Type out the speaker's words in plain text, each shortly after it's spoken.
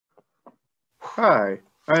Hi,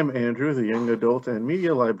 I'm Andrew, the young adult and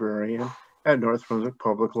media librarian at North Brunswick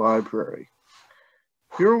Public Library.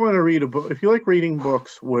 If you ever want to read a book, if you like reading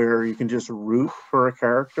books where you can just root for a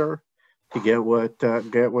character to get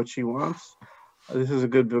what she wants, this is a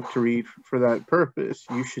good book to read for that purpose.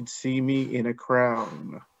 You Should See Me in a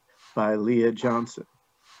Crown by Leah Johnson.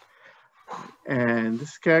 And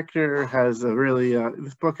this character has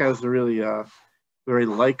this book has a really very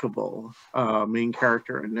likable main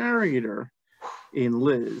character and narrator in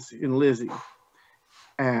Lizzie.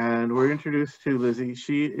 And we're introduced to Lizzie.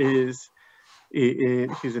 She's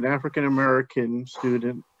an African-American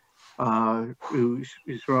student who's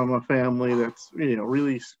from a family that's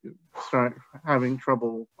really having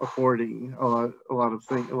trouble affording a lot of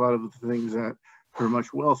the things that her much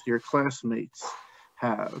wealthier classmates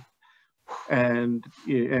have. And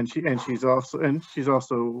she's also a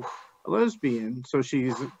lesbian, so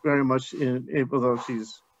she's very much although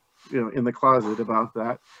she's in the closet about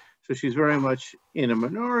that. So she's very much in a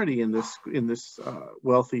minority in this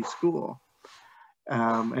wealthy school.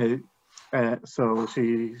 So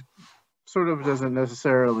she sort of doesn't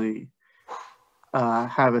necessarily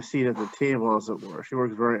have a seat at the table, as it were. She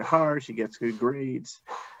works very hard. She gets good grades.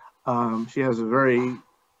 She has a very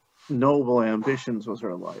noble ambitions with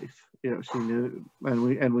her life. She knew,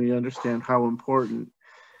 and we understand how important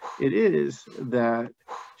it is that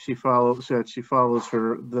she follows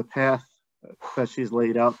the path that she's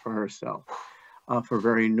laid out for herself for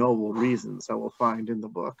very noble reasons that we'll find in the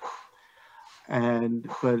book. But in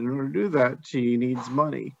order to do that, she needs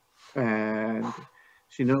money, and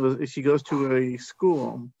she knows she goes to a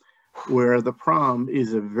school where the prom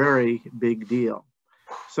is a very big deal.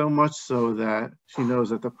 So much so that she knows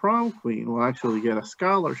that the prom queen will actually get a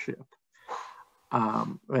scholarship.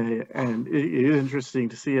 And it is interesting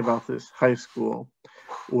to see about this high school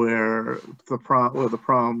where the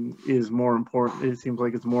prom is more important. It seems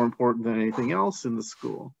like it's more important than anything else in the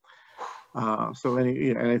school.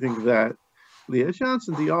 And I think that Leah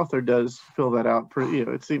Johnson, the author, does fill that out pretty.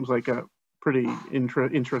 It seems like a pretty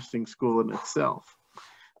interesting school in itself.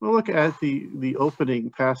 We'll look at the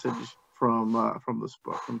opening passage from this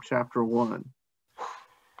book, from chapter 1.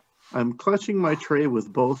 I'm clutching my tray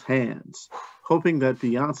with both hands, hoping that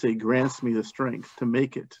Beyonce grants me the strength to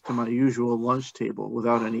make it to my usual lunch table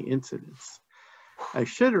without any incidents. I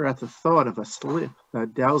shudder at the thought of a slip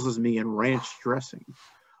that douses me in ranch dressing,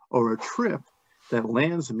 or a trip that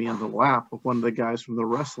lands me on the lap of one of the guys from the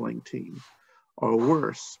wrestling team, or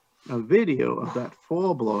worse, a video of that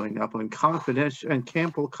fall blowing up on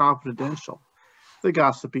Campbell Confidential, the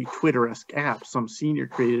gossipy Twitter-esque app some senior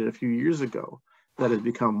created a few years ago that has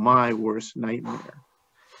become my worst nightmare.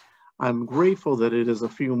 I'm grateful that in a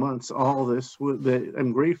few months all this will be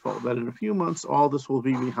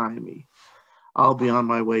behind me. I'll be on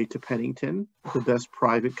my way to Pennington, the best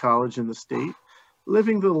private college in the state,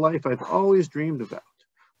 living the life I've always dreamed about,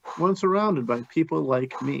 one surrounded by people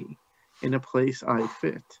like me, in a place I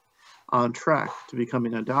fit, on track to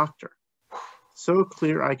becoming a doctor. So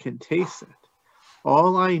clear I can taste it.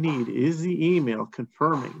 All I need is the email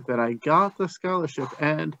confirming that I got the scholarship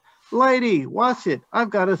and, lady, watch it,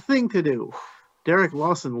 I've got a thing to do. Derek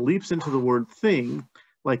Lawson leaps into the word thing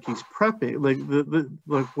like he's prepping, like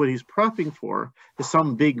what he's prepping for is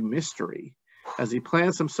some big mystery as he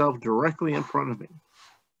plants himself directly in front of me.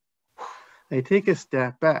 I take a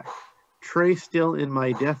step back, tray still in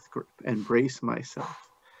my death grip, and brace myself.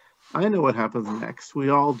 I know what happens next, we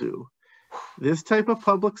all do. This type of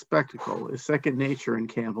public spectacle is second nature in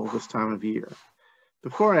Campbell this time of year.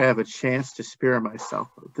 Before I have a chance to spare myself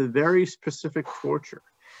of the very specific torture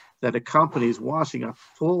that accompanies watching a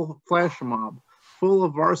full flash mob full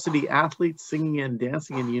of varsity athletes singing and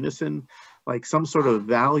dancing in unison like some sort of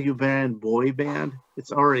value band boy band,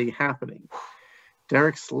 it's already happening.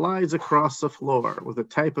 Derek slides across the floor with a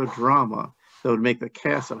type of drama that would make the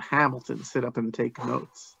cast of Hamilton sit up and take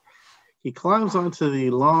notes. He climbs onto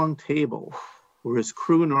the long table where his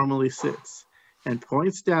crew normally sits and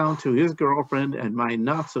points down to his girlfriend and my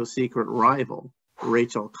not-so-secret rival,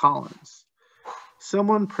 Rachel Collins.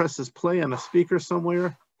 Someone presses play on a speaker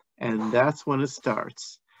somewhere, and that's when it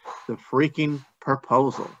starts. The freaking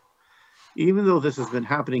proposal. Even though this has been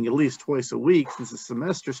happening at least twice a week since the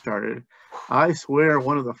semester started, I swear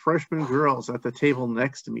one of the freshman girls at the table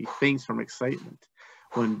next to me faints from excitement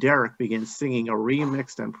when Derek begins singing a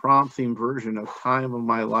remixed and prom-themed version of Time of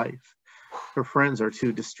My Life. Her friends are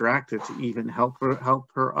too distracted to even help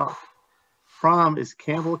her up. Prom is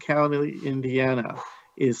Campbell County, Indiana,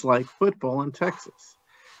 is like football in Texas.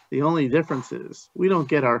 The only difference is we don't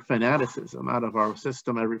get our fanaticism out of our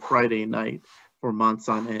system every Friday night for months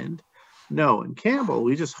on end. No, in Campbell,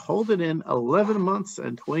 we just hold it in 11 months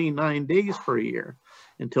and 29 days per year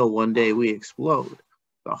until one day we explode.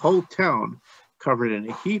 The whole town covered in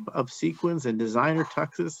a heap of sequins and designer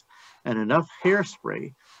tuxes and enough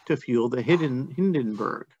hairspray to fuel the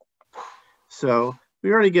Hindenburg. So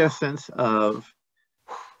we already get a sense of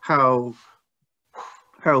how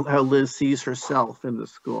Liz sees herself in the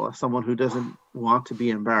school as someone who doesn't want to be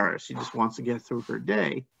embarrassed. She just wants to get through her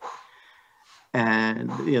day. And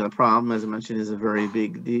the prom, as I mentioned, is a very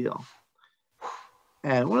big deal.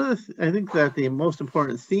 And I think that the most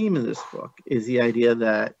important theme in this book is the idea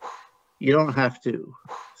that you don't have to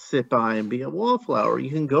sit by and be a wallflower.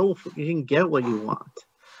 You can get what you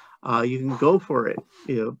want. You can go for it,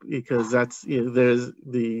 because that's there's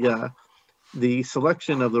the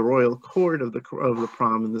selection of the royal court of the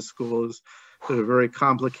prom in the school is sort of a very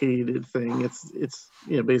complicated thing. It's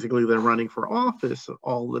basically they're running for office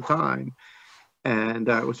all the time, and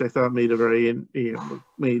which I thought made a very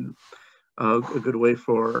made a good way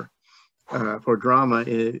for drama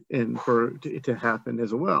and for it to happen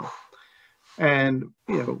as well. And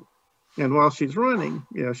and while she's running,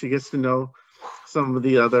 she gets to know some of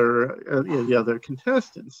the other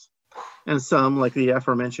contestants, and some, like the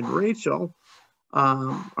aforementioned Rachel,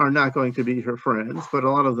 are not going to be her friends, but a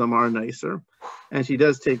lot of them are nicer. And she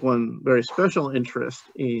does take one very special interest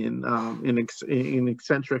in an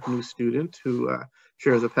eccentric new student who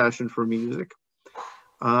shares a passion for music.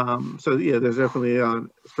 So there's definitely a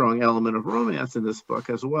strong element of romance in this book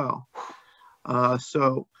as well.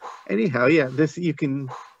 So anyhow, this you can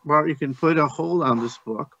put a hold on this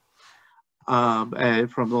book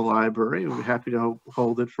and from the library. We're happy to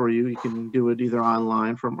hold it for you. You can do it either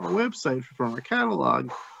online from our website, from our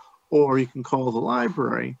catalog, or you can call the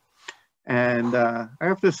library. And I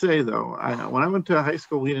have to say, though, when I went to high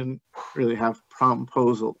school, we didn't really have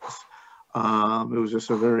promposals. It was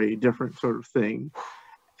just a very different sort of thing.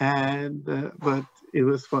 And but it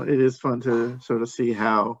was fun. It is fun to sort of see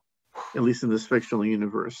how, at least in this fictional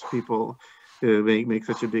universe, people make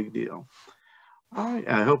such a big deal. All right.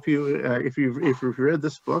 I hope if you've read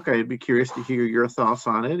this book, I'd be curious to hear your thoughts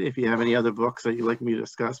on it. If you have any other books that you'd like me to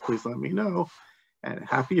discuss, please let me know. And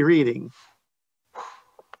happy reading.